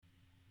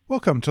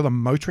Welcome to the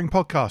Motoring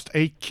Podcast,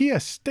 a Kia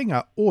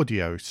Stinger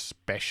Audio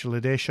Special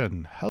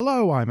Edition.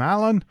 Hello, I'm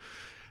Alan,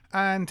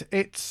 and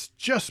it's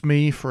just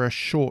me for a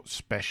short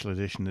special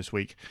edition this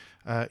week.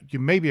 You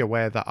may be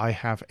aware that I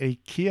have a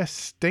Kia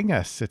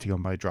Stinger sitting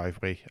on my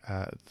driveway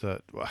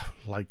that,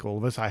 like all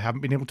of us, I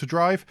haven't been able to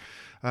drive,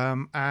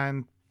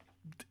 and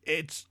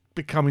it's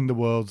becoming the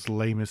world's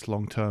lamest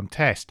long-term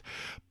test.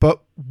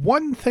 But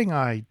one thing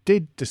I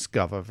did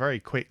discover very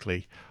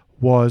quickly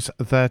was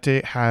that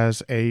it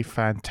has a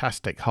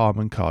fantastic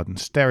Harman Kardon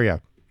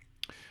stereo.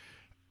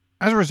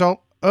 As a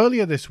result,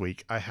 earlier this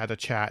week I had a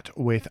chat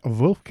with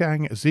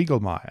Wolfgang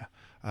Ziegelmeier,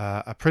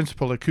 a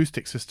principal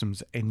acoustic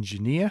systems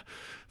engineer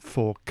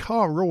for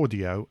car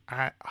audio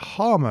at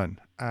Harman,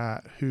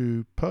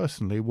 who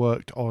personally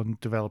worked on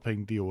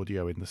developing the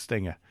audio in the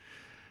Stinger.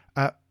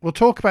 We'll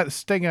talk about the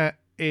Stinger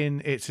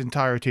in its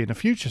entirety in a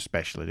future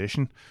special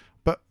edition,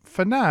 but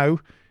for now,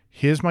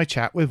 here's my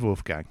chat with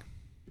Wolfgang.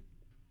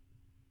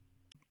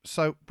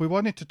 So we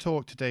wanted to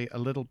talk today a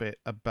little bit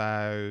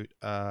about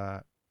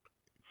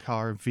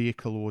car and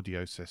vehicle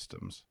audio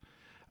systems,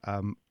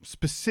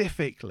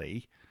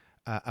 specifically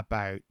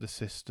about the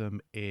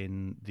system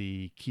in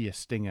the Kia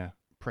Stinger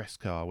press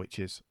car, which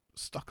is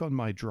stuck on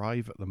my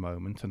drive at the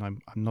moment, and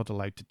I'm not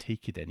allowed to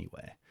take it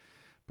anywhere.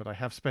 But I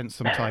have spent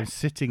some time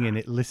sitting in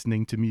it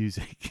listening to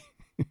music,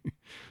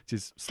 which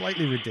is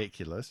slightly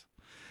ridiculous.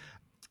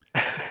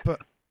 But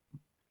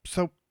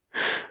so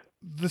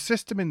the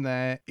system in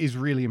there is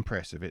really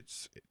impressive.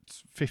 It's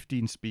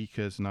 15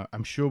 speakers, and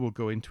I'm sure we'll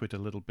go into it a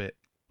little bit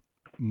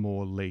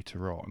more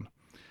later on.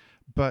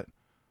 But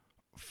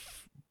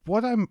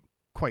what I'm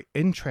quite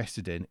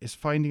interested in is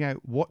finding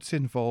out what's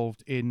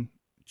involved in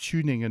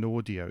tuning an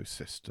audio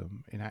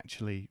system, in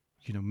actually,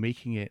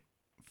 making it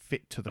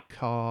fit to the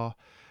car,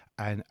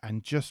 and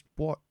just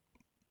what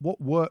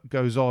work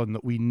goes on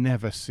that we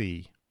never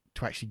see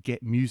to actually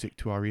get music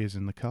to our ears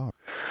in the car.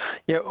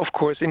 Yeah, of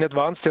course. In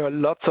advance, there are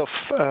lots of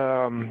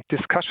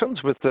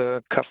discussions with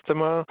the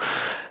customer.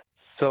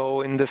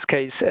 So in this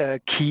case,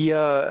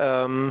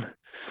 Kia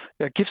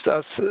gives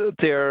us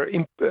their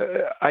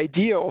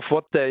idea of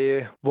what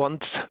they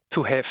want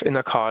to have in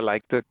a car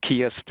like the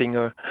Kia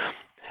Stinger.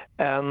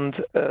 And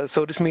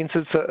so this means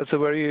it's a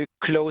very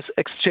close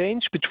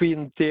exchange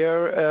between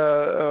their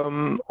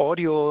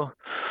audio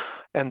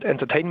and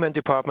entertainment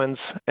departments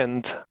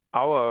and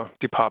our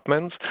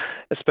departments,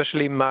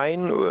 especially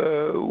mine.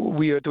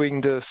 We are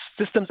doing the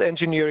systems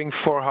engineering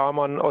for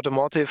Harman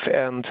Automotive,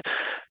 and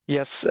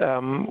yes,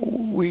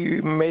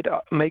 we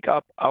make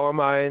up our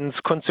minds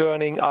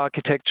concerning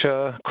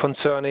architecture,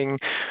 concerning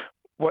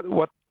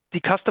what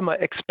the customer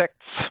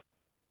expects.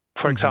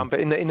 For example,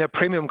 in a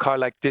premium car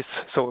like this,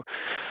 so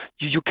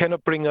you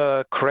cannot bring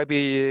a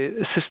crappy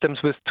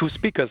systems with two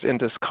speakers in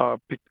this car,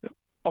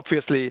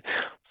 obviously.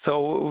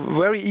 So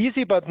very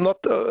easy, but not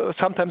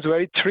sometimes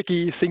very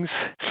tricky things.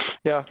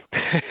 Yeah.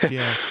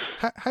 Yeah.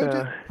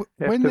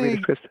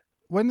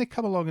 When they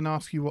come along and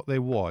ask you what they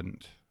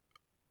want,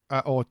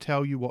 or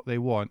tell you what they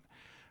want,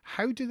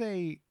 how do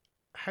they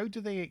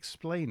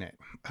explain it?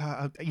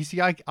 You see,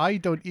 I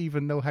don't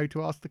even know how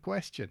to ask the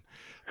question.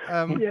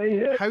 How do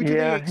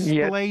they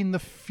explain the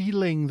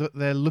feeling that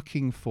they're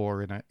looking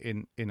for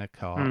in a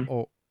car,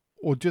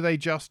 or do they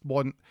just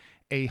want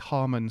a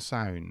Harman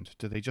sound?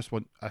 Do they just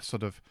want a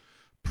sort of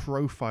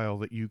profile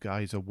that you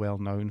guys are well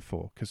known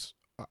for? Because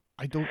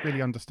I don't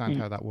really understand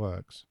how that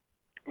works.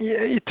 Yeah,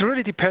 it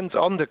really depends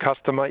on the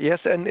customer.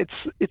 Yes, and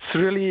it's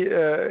really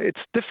it's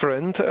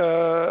different.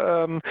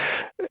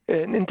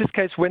 In this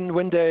case,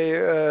 when they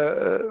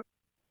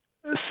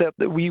said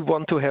that we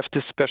want to have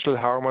this special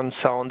Harman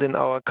sound in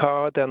our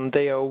car, then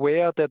they are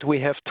aware that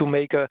we have to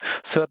make a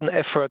certain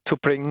effort to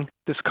bring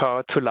this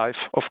car to life,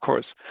 of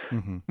course.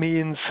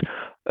 Means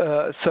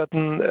a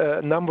certain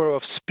number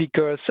of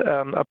speakers,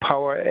 a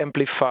power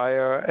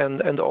amplifier,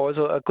 and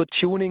also a good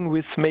tuning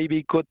with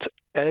maybe good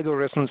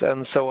algorithms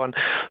and so on.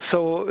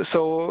 So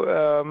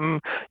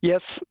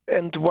yes,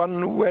 and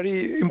one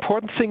very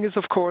important thing is,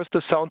 of course,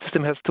 the sound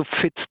system has to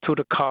fit to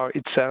the car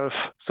itself.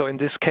 So in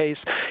this case,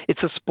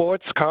 it's a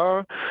sports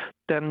car,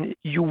 then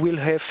you will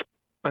have,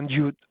 and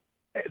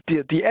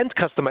the end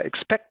customer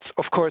expects,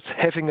 of course,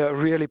 having a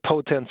really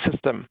potent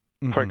system.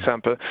 For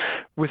example,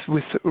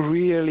 with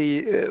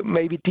really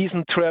maybe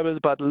decent treble,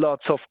 but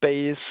lots of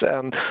bass,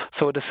 and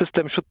so the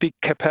system should be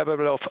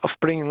capable of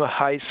bringing a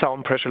high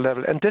sound pressure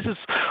level. And this is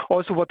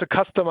also what the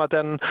customer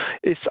then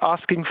is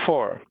asking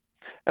for.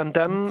 And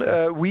then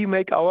we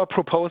make our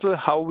proposal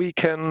how we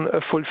can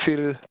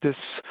fulfill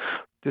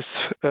this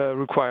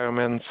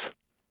requirements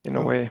in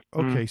a way.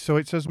 Okay, so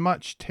it's as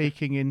much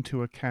taking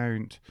into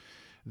account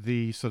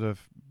the sort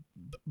of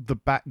the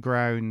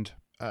background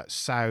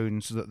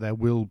sounds that there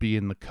will be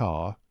in the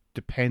car,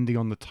 depending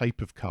on the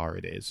type of car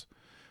it is,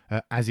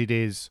 as it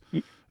is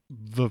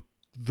the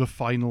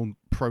final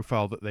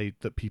profile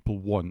that people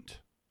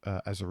want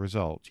as a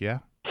result.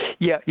 Yeah.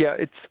 Yeah.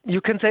 You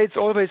can say it's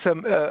always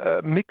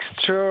a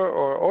mixture,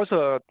 or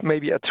also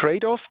maybe a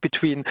trade-off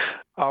between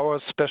our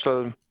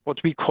special,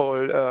 what we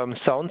call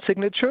sound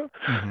signature,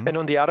 and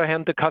on the other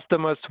hand, the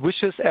customer's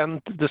wishes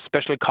and the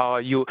special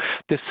car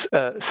this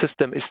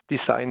system is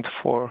designed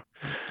for.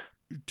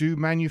 Do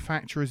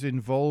manufacturers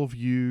involve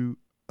you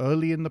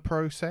early in the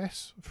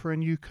process for a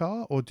new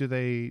car, or do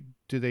they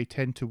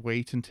tend to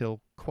wait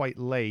until quite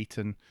late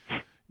and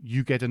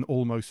you get an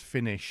almost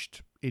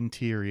finished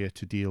interior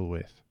to deal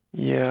with?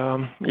 Yeah.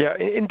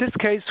 In this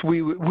case,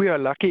 we are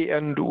lucky,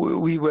 and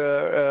we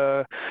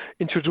were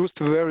introduced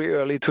very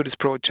early to this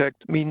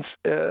project. Means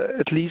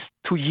at least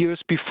 2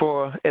 years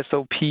before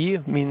SOP,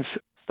 means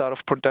start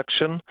of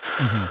production.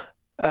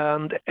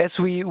 And as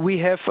we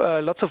have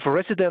lots of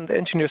resident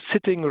engineers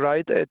sitting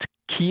right at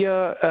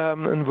Kia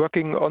and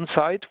working on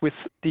site with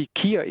the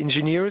Kia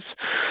engineers,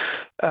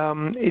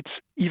 it's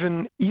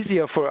even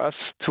easier for us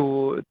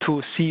to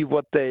see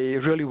what they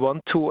really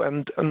want to,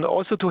 and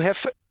also to have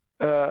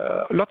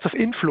lots of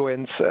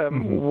influence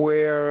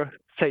where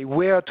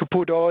to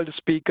put all the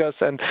speakers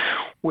and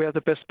where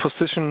the best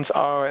positions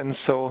are and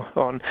so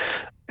on.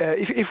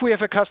 If we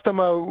have a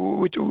customer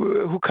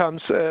who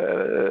comes,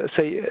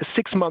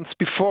 6 months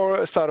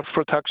before start of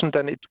production,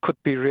 then it could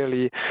be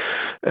really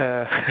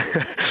there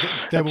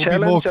will be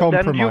more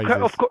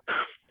compromises.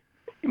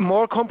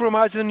 More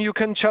compromise, and you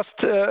can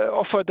just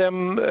offer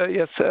them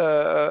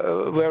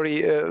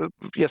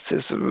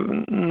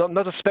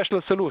not a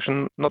special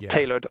solution, not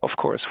tailored, of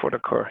course, for the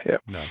car. Yeah.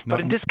 No,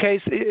 but in this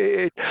case,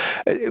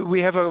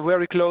 we have a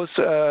very close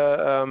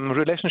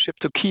relationship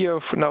to Kia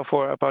now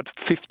for about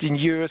 15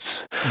 years.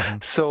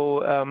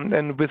 So,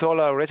 and with all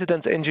our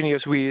resident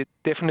engineers, we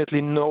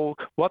definitely know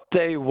what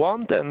they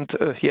want and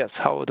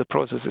how the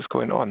process is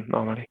going on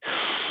normally.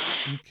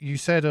 You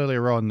said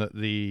earlier on that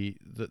the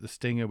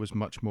Stinger was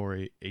much more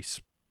a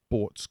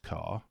sports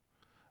car,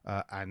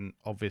 and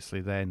obviously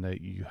then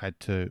that you had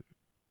to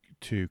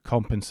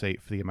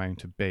compensate for the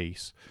amount of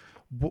bass.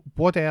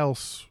 What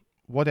else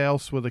were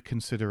the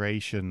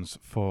considerations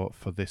for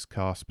this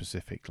car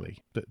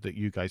specifically that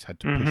you guys had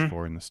to push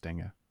for in the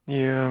Stinger?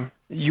 Yeah,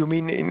 you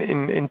mean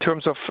in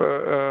terms of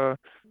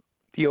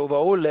the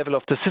overall level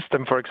of the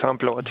system, for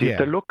example, or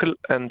the look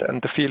and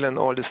the feel and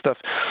all this stuff.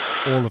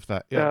 All of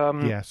that. Yeah. All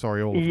of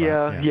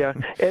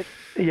that.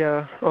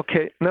 Yeah.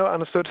 Okay. No,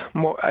 understood.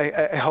 More.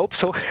 I hope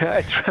so.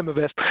 I try my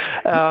best.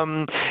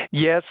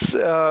 Yes.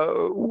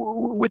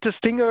 With the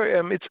Stinger,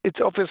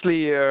 it's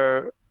obviously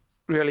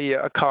really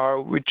a car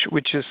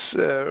which is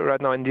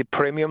right now in the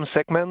premium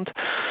segment.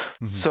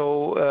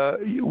 So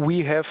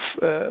we have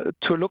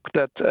to look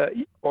that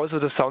also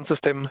the sound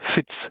system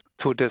fits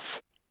to this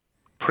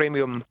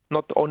premium,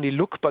 not only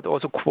look but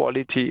also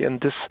quality,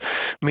 and this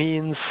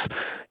means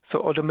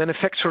all the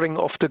manufacturing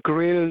of the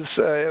grills,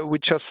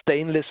 which are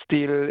stainless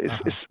steel, is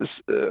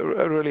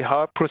a really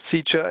hard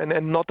procedure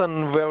and not a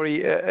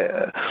very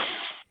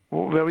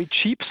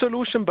cheap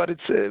solution, but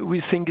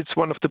we think it's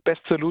one of the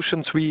best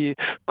solutions we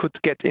could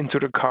get into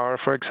the car,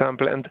 for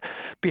example. And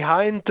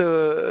behind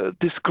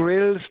these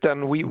grills,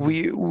 then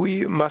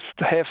we must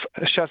have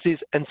chassis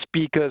and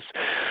speakers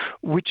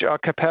which are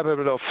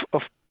capable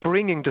of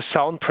bringing the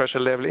sound pressure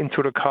level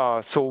into the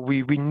car. So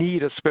we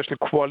need a special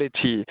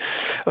quality,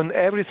 and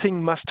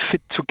everything must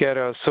fit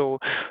together. So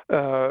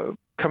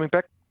coming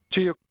back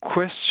to your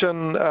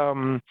question,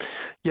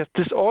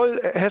 this all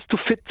has to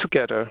fit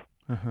together.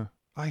 So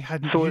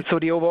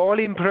the overall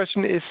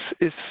impression is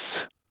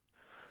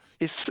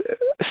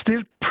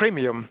still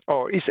premium,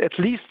 or is at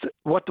least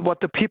what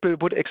the people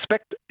would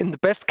expect. In the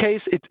best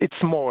case,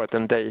 it's more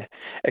than they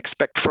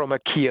expect from a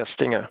Kia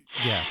Stinger.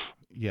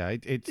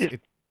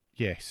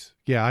 Yes.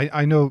 Yeah,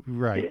 I know.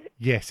 Right.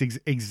 Yes,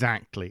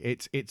 exactly.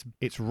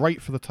 It's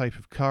right for the type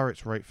of car.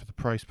 It's right for the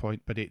price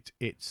point, but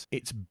it's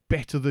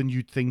better than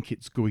you'd think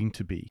it's going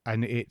to be.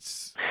 And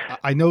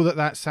I know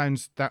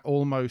that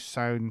almost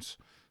sounds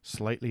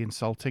slightly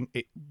insulting.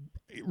 It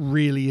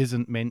really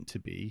isn't meant to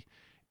be.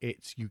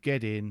 It's you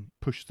get in,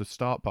 push the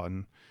start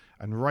button,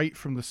 and right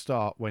from the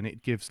start, when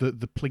it gives the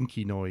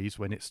plinky noise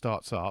when it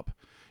starts up,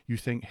 you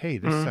think, hey,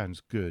 this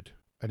sounds good.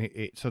 And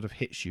it sort of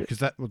hits you, because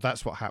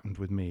that's what happened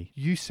with me.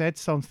 You said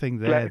something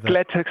there.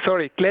 Glad to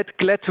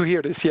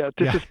hear this. Yeah,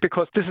 this is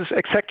because this is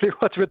exactly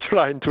what we're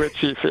trying to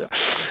achieve here.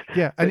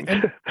 Yeah,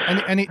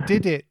 and it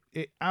did it.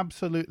 It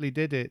absolutely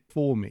did it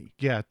for me.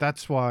 Yeah,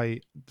 that's why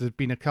there's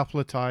been a couple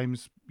of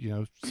times,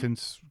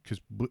 since, because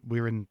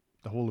we're in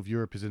the whole of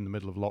Europe is in the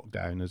middle of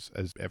lockdown, as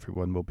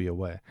everyone will be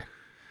aware.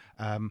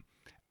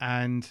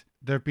 And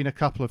there have been a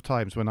couple of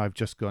times when I've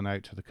just gone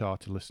out to the car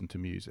to listen to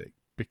music.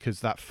 Because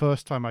that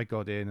first time I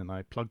got in and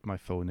I plugged my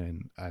phone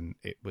in, and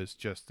it was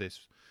just the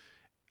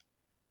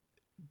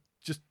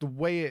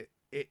way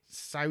it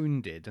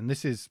sounded, and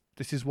this is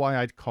why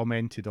I'd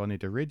commented on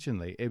it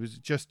originally. It was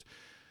just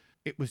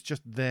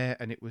there,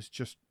 and it was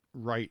just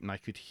right, and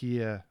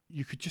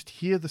you could just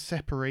hear the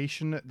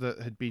separation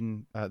that had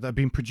been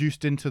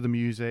produced into the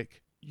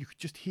music. You could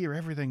just hear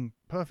everything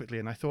perfectly,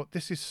 and I thought,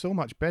 this is so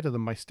much better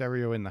than my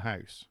stereo in the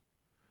house,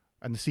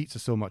 and the seats are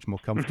so much more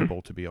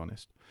comfortable, to be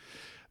honest.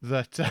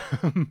 that,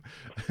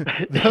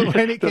 that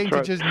when it came That's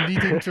right. to just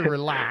needing to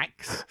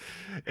relax,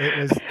 it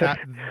was that.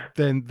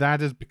 Then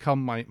that has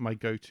become my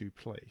go-to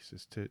place,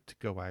 is to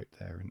go out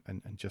there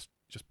and just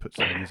put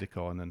some music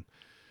on, and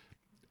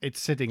it's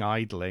sitting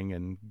idling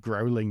and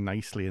growling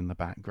nicely in the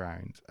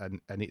background,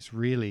 and it's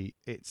really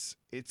it's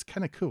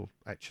kind of cool,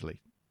 actually.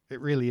 It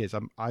really is.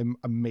 I'm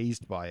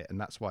amazed by it, and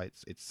that's why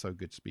it's so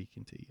good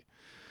speaking to you.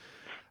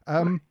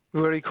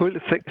 Very cool.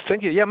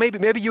 Thank you. Yeah,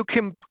 maybe you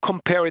can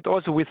compare it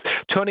also with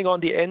turning on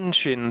the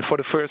engine for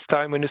the first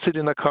time when you sit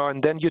in a car,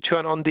 and then you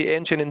turn on the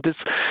engine in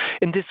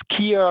this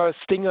Kia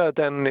Stinger.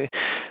 Then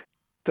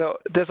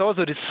there's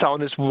also this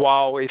sound, this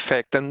wow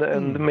effect,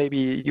 and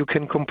maybe you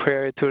can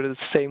compare it to the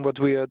same what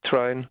we are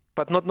trying.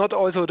 But not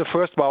also the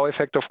first wow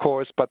effect, of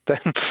course, but then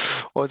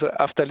also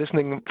after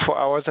listening for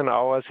hours and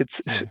hours, it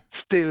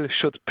still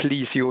should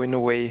please you in a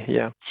way.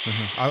 Yeah.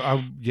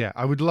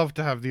 I would love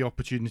to have the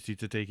opportunity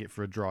to take it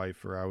for a drive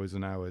for hours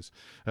and hours.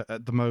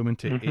 At the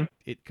moment,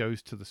 it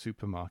goes to the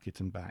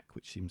supermarket and back,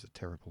 which seems a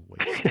terrible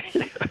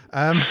waste.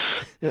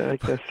 Yeah, I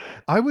guess.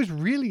 I was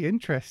really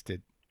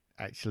interested.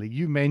 Actually,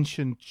 you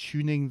mentioned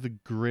tuning the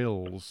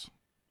grills,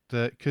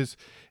 because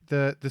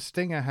the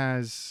Stinger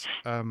has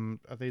are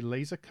they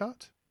laser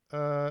cut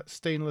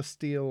stainless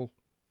steel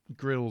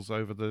grills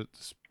over the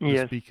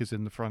speakers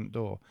in the front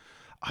door.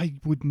 I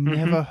would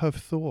never have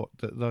thought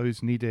that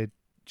those needed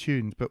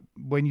tuned, but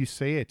when you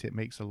say it, it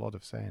makes a lot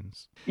of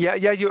sense. Yeah.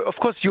 Of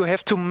course, you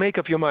have to make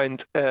up your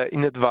mind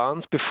in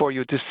advance before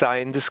you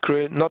design this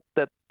grill. Not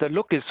that the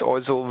look is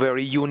also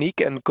very unique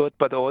and good,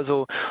 but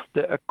also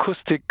the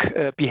acoustic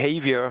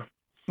behavior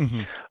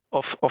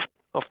of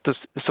this.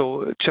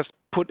 So just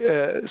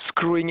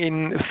screwing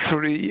in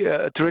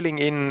drilling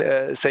in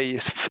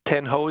say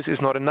 10 holes is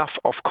not enough,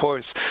 of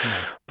course.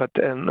 But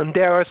and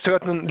there are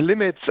certain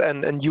limits,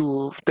 and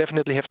you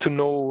definitely have to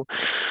know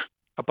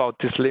about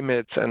these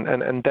limits,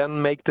 and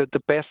then make the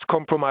best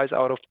compromise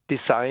out of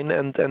design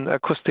and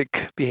acoustic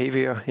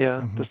behavior.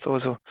 Yeah, that's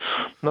also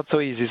not so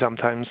easy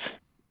sometimes.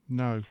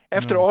 No.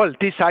 After all,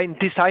 design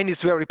is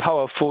very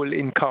powerful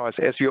in cars,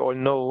 as you all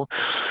know.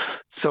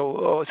 So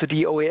also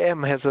the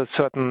OEM has a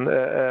certain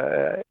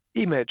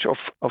image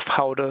of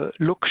how the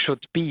look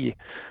should be,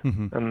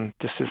 and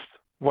this is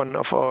one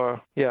of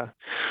our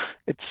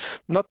it's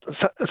not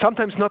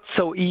sometimes not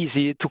so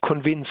easy to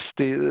convince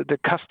the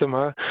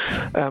customer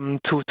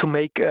to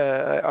make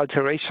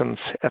alterations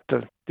at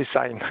the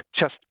design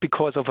just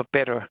because of a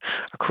better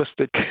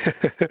acoustic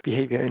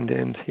behavior in the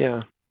end.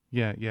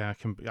 Yeah,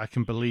 I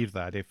can believe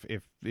that if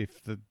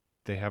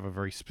they have a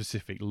very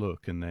specific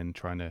look, and then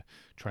trying to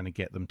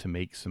get them to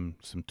make some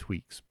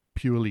tweaks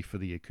purely for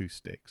the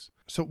acoustics.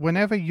 So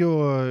whenever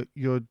you're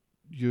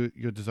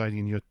designing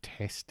and you're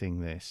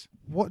testing this,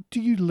 what do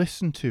you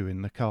listen to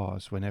in the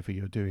cars whenever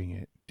you're doing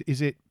it?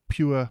 Is it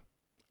pure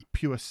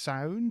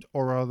sound,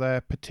 or are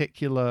there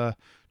particular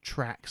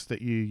tracks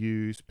that you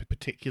use,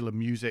 particular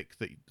music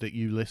that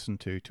you listen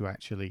to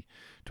actually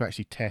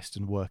test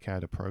and work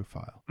out a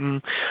profile?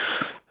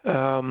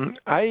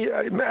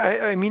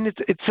 I mean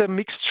it's a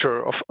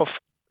mixture of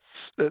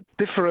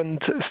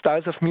different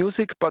styles of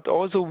music, but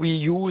also we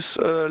use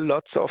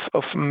lots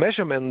of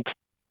measurement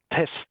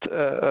test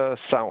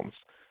sounds.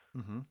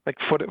 Like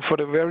for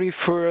the very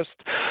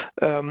first,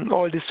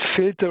 all these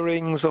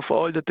filterings of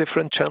all the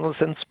different channels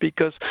and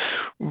speakers,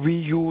 we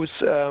use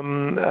a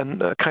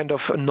kind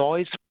of a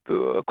noise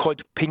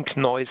called pink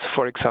noise,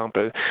 for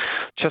example,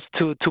 just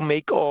to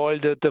make all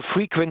the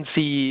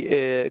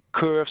frequency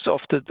curves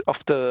of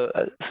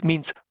the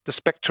means the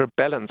spectral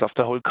balance of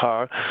the whole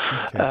car,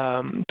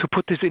 to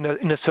put this in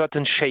a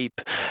certain shape,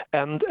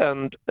 and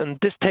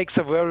this takes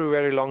a very,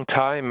 very long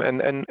time,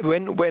 and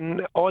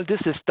when all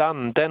this is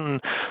done,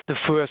 then the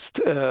first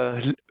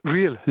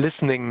real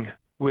listening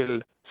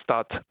will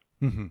start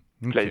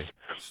place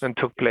and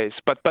took place.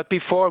 But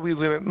before we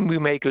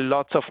make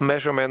lots of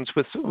measurements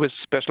with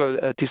special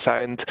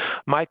designed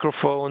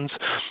microphones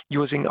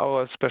using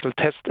our special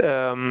test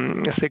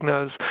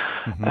signals,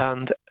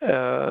 and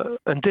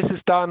this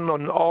is done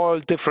on all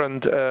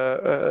different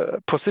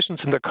positions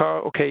in the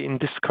car. Okay, in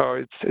this car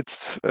it's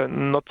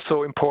not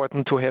so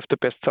important to have the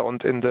best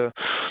sound in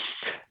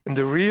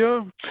the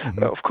rear.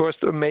 Of course,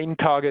 the main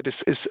target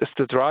is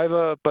the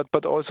driver,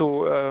 but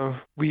also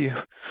we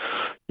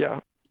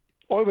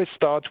always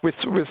start with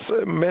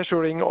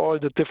measuring all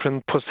the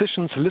different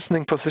positions,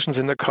 listening positions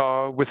in the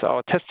car with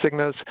our test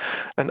signals,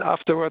 and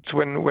afterwards,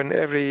 when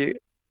every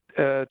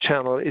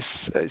channel is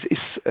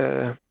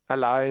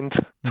aligned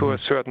to a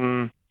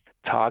certain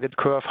target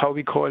curve, how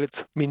we call it,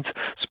 means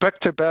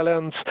spectral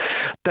balance,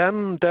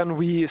 then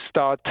we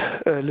start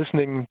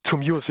listening to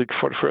music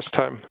for the first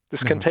time.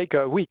 This can take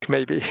a week,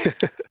 maybe.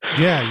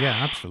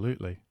 Yeah,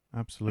 absolutely.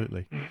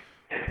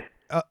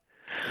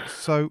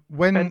 So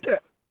when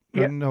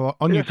no,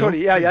 on you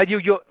sorry, go.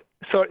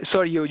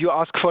 You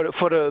asked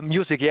for the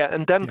music,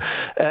 and then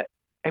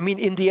I mean,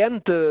 in the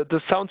end,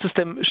 the sound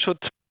system should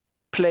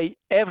play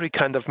every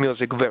kind of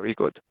music very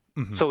good.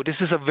 So this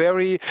is a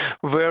very,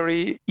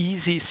 very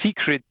easy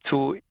secret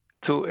to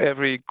to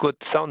every good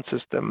sound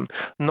system.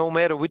 No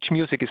matter which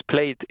music is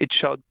played, it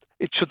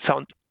should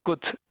sound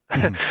good.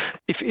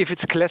 If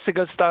it's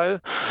classical style,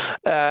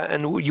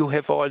 and you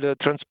have all the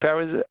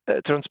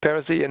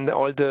transparency and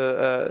all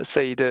the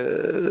say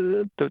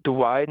the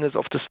wideness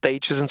of the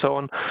stages and so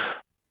on,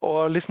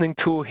 or listening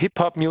to hip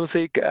hop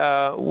music,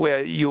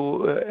 where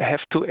you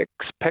have to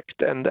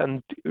expect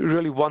and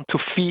really want to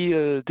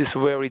feel this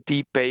very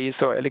deep bass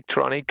or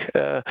electronic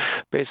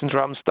bass and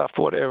drum stuff,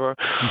 whatever.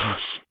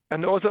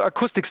 And also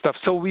acoustic stuff.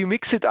 So we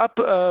mix it up,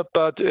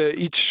 but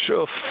each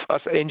of us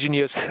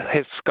engineers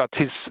has got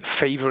his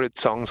favorite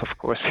songs, of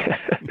course,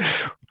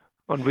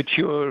 on which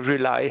you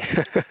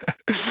rely.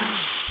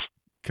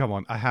 Come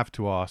on, I have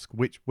to ask,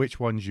 which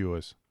one's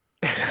yours?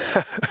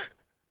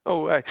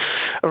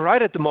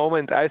 Right at the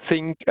moment, I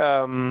think.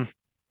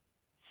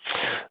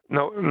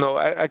 No,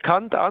 I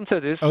can't answer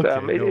this. Okay,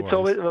 it's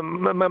always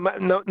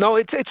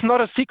it's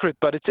not a secret,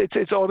 but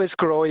it's always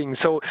growing.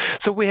 So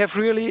we have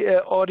really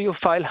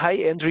audiophile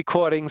high-end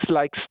recordings,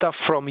 like stuff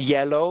from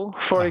Yellow,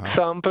 for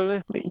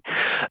example,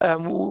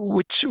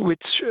 which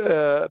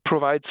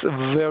provides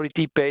a very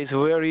deep bass,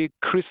 very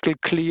crystal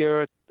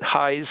clear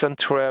highs and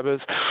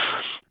trebles.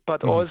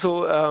 But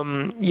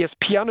also, yes,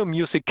 piano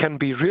music can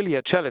be really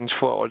a challenge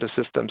for all the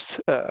systems.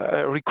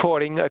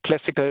 Recording a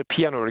classical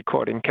piano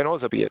recording can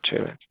also be a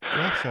challenge.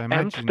 Yes, I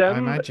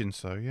imagine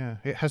so, yeah.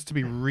 It has to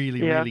be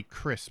really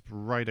crisp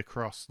right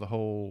across the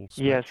whole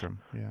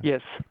spectrum.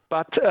 Yes.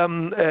 But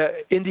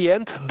in the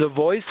end, the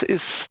voice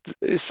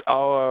is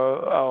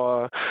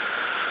our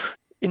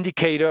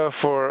indicator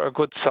for a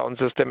good sound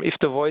system. If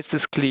the voice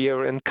is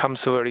clear and comes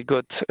very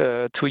good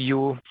to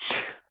you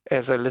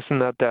as a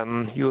listener,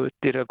 then you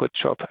did a good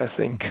job, I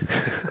think.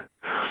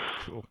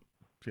 Cool.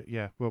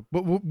 Yeah, well,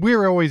 but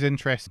we're always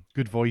interested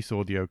in good voice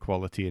audio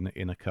quality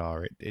in a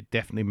car. It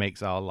definitely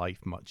makes our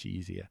life much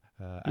easier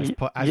as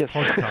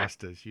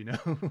podcasters, you know.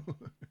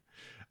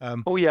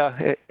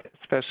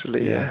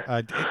 Especially.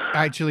 It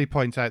actually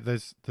points out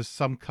there's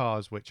some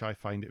cars which I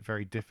find it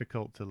very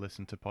difficult to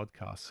listen to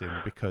podcasts in,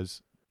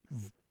 because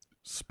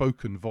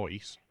spoken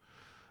voice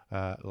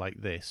like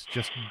this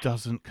just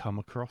doesn't come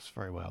across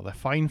very well. They're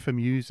fine for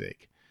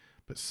music,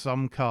 but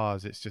some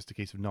cars it's just a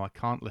case of, no, I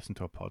can't listen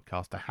to a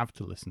podcast, I have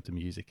to listen to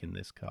music in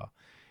this car.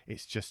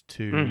 It's just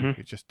too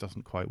it just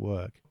doesn't quite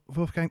work.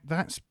 Wolfgang,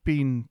 that's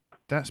been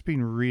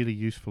really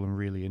useful and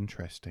really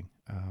interesting.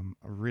 I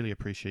really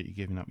appreciate you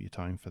giving up your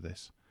time for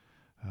this.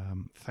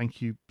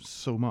 Thank you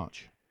so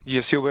much.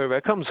 Yes, you're very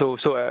welcome. So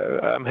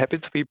I'm happy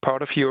to be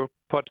part of your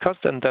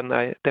podcast, and then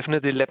I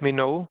definitely let me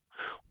know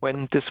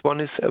when this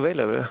one is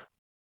available.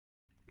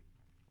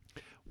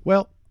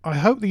 Well, I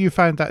hope that you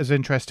found that as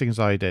interesting as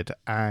I did,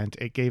 and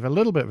it gave a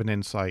little bit of an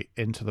insight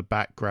into the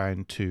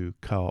background to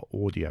car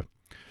audio.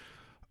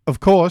 Of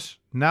course,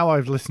 now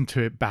I've listened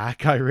to it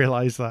back, I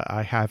realise that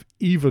I have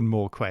even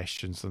more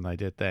questions than I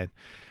did then.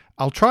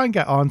 I'll try and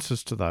get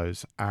answers to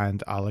those,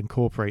 and I'll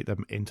incorporate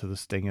them into the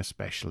Stinger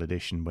Special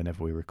Edition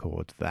whenever we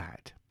record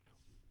that.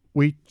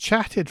 We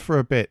chatted for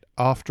a bit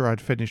after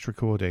I'd finished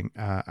recording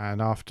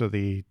and after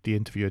the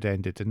interview had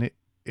ended, and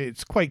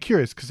it's quite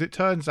curious because it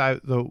turns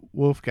out that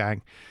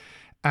Wolfgang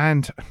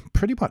and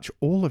pretty much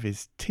all of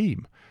his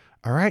team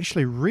are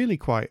actually really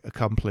quite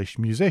accomplished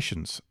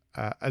musicians,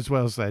 as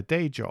well as their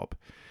day job.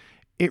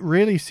 It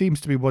really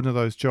seems to be one of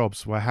those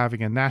jobs where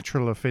having a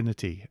natural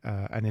affinity,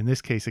 and in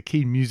this case a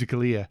keen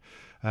musical ear,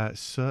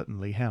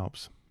 certainly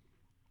helps.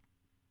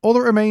 All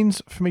that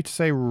remains for me to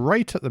say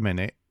right at the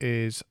minute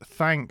is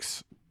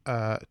thanks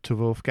to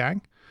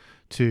Wolfgang,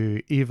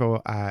 to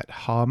Ivo at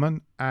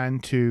Harman,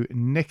 and to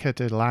Nika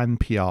de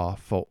Lanpierre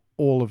for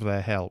all of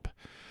their help.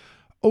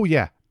 Oh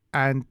yeah,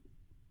 and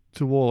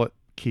to all at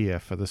Kia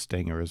for the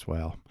Stinger as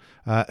well.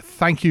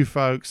 Thank you,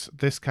 folks.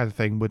 This kind of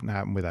thing wouldn't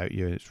happen without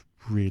you. It's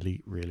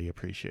really, really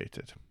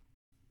appreciated.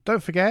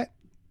 Don't forget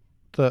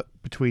that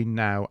between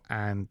now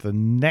and the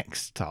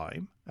next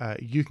time,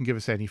 you can give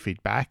us any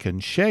feedback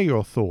and share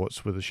your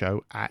thoughts with the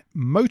show at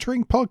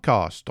Motoring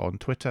Podcast on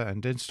Twitter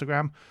and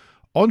Instagram,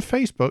 on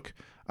Facebook,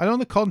 and on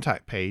the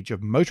contact page of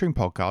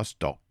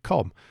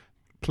motoringpodcast.com.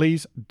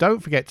 Please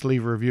don't forget to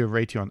leave a review and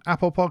rating on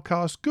Apple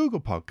Podcasts,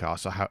 Google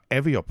Podcasts, or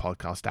however your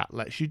podcast app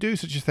lets you do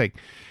such a thing.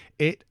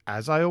 It,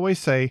 as I always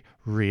say,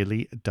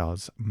 really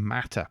does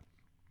matter.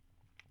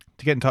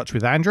 To get in touch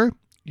with Andrew,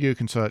 you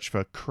can search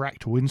for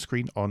Cracked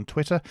Windscreen on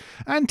Twitter,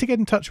 and to get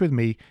in touch with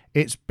me,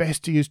 it's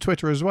best to use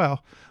Twitter as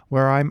well,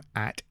 where I'm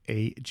at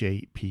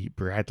AJP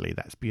Bradley.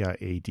 That's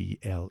Bradley.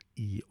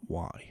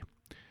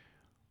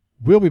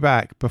 We'll be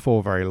back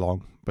before very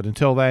long, but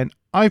until then,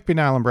 I've been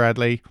Alan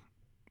Bradley,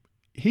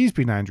 he's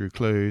been Andrew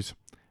Clues,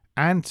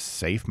 and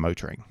safe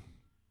motoring.